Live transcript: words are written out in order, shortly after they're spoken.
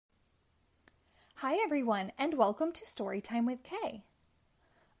Hi everyone, and welcome to Storytime with Kay.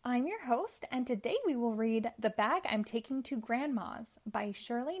 I'm your host, and today we will read The Bag I'm Taking to Grandma's by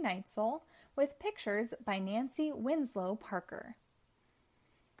Shirley Neitzel with pictures by Nancy Winslow Parker.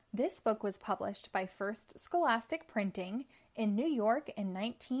 This book was published by First Scholastic Printing in New York in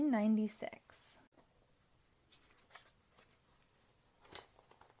 1996.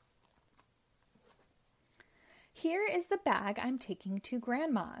 Here is the bag I'm taking to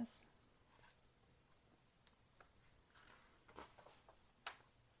Grandma's.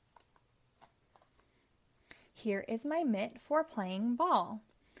 Here is my mitt for playing ball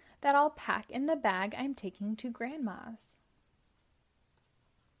that I'll pack in the bag I'm taking to Grandma's.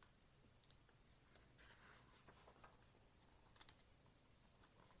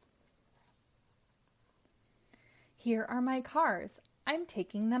 Here are my cars. I'm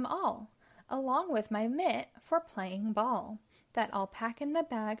taking them all, along with my mitt for playing ball that I'll pack in the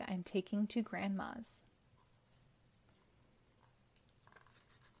bag I'm taking to Grandma's.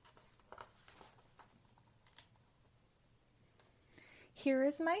 Here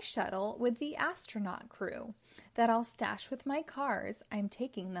is my shuttle with the astronaut crew that I'll stash with my cars. I'm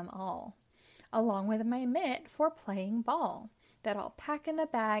taking them all, along with my mitt for playing ball that I'll pack in the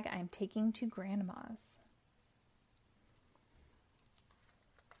bag I'm taking to Grandma's.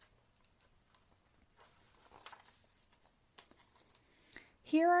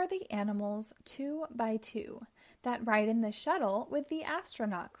 Here are the animals 2 by 2 that ride in the shuttle with the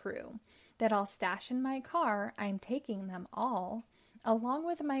astronaut crew that I'll stash in my car. I'm taking them all, along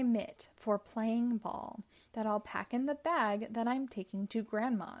with my mitt for playing ball that I'll pack in the bag that I'm taking to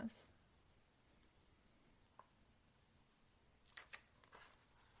Grandma's.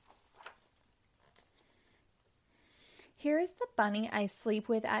 Here is the bunny I sleep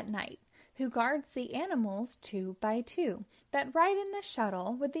with at night, who guards the animals 2 by 2 that ride in the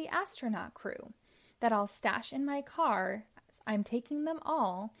shuttle with the astronaut crew that I'll stash in my car. I'm taking them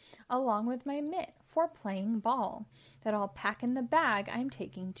all, along with my mitt for playing ball that I'll pack in the bag I'm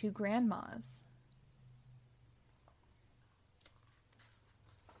taking to Grandma's.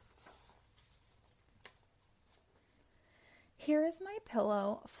 Here is my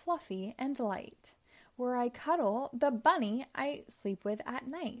pillow, fluffy and light, where I cuddle the bunny I sleep with at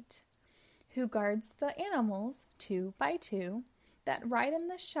night, who guards the animals 2 by 2 that ride in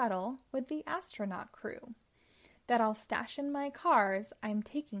the shuttle with the astronaut crew that I'll stash in my cars. I'm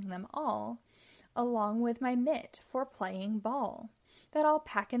taking them all, along with my mitt for playing ball that I'll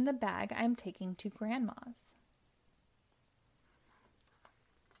pack in the bag I'm taking to Grandma's.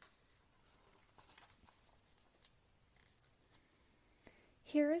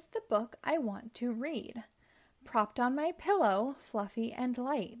 Here is the book I want to read, propped on my pillow, fluffy and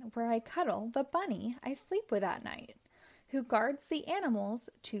light, where I cuddle the bunny I sleep with at night, who guards the animals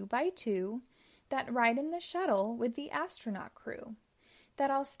 2 by 2 that ride in the shuttle with the astronaut crew that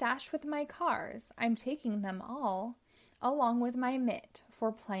I'll stash with my cars. I'm taking them all, along with my mitt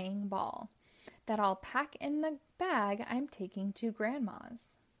for playing ball that I'll pack in the bag I'm taking to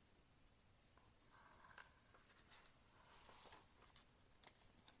Grandma's.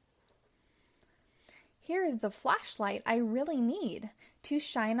 Here is the flashlight I really need to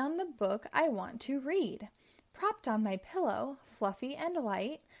shine on the book I want to read, propped on my pillow, fluffy and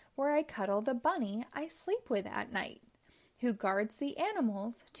light, where I cuddle the bunny I sleep with at night, who guards the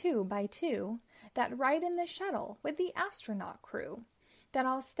animals 2 by 2 that ride in the shuttle with the astronaut crew that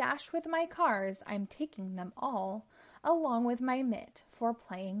I'll stash with my cars. I'm taking them all, along with my mitt for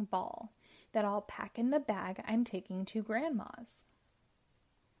playing ball that I'll pack in the bag I'm taking to Grandma's.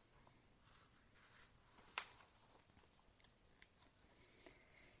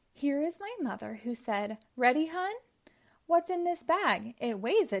 Here is my mother who said, "Ready, hun? What's in this bag? It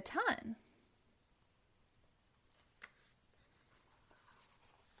weighs a ton."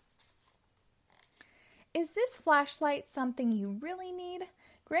 Is this flashlight something you really need?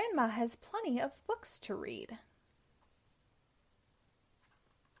 Grandma has plenty of books to read.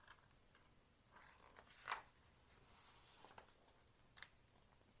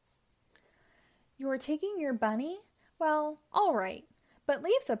 You're taking your bunny? Well, all right, but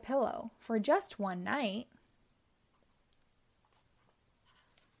leave the pillow for just one night.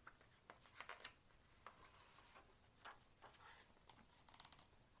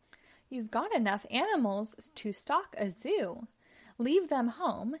 You've got enough animals to stock a zoo. Leave them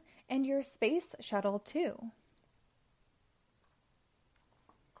home and your space shuttle too.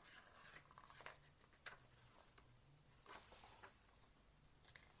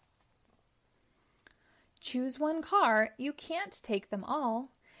 Choose one car, you can't take them all.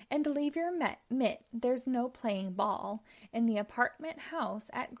 And leave your mitt, there's no playing ball in the apartment house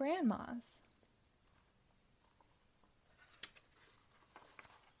at Grandma's.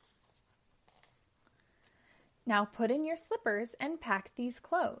 Now put in your slippers and pack these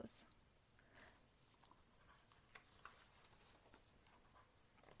clothes.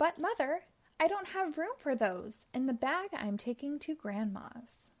 But, Mother, I don't have room for those in the bag I'm taking to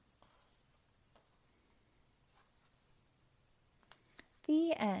Grandma's.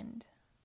 The end.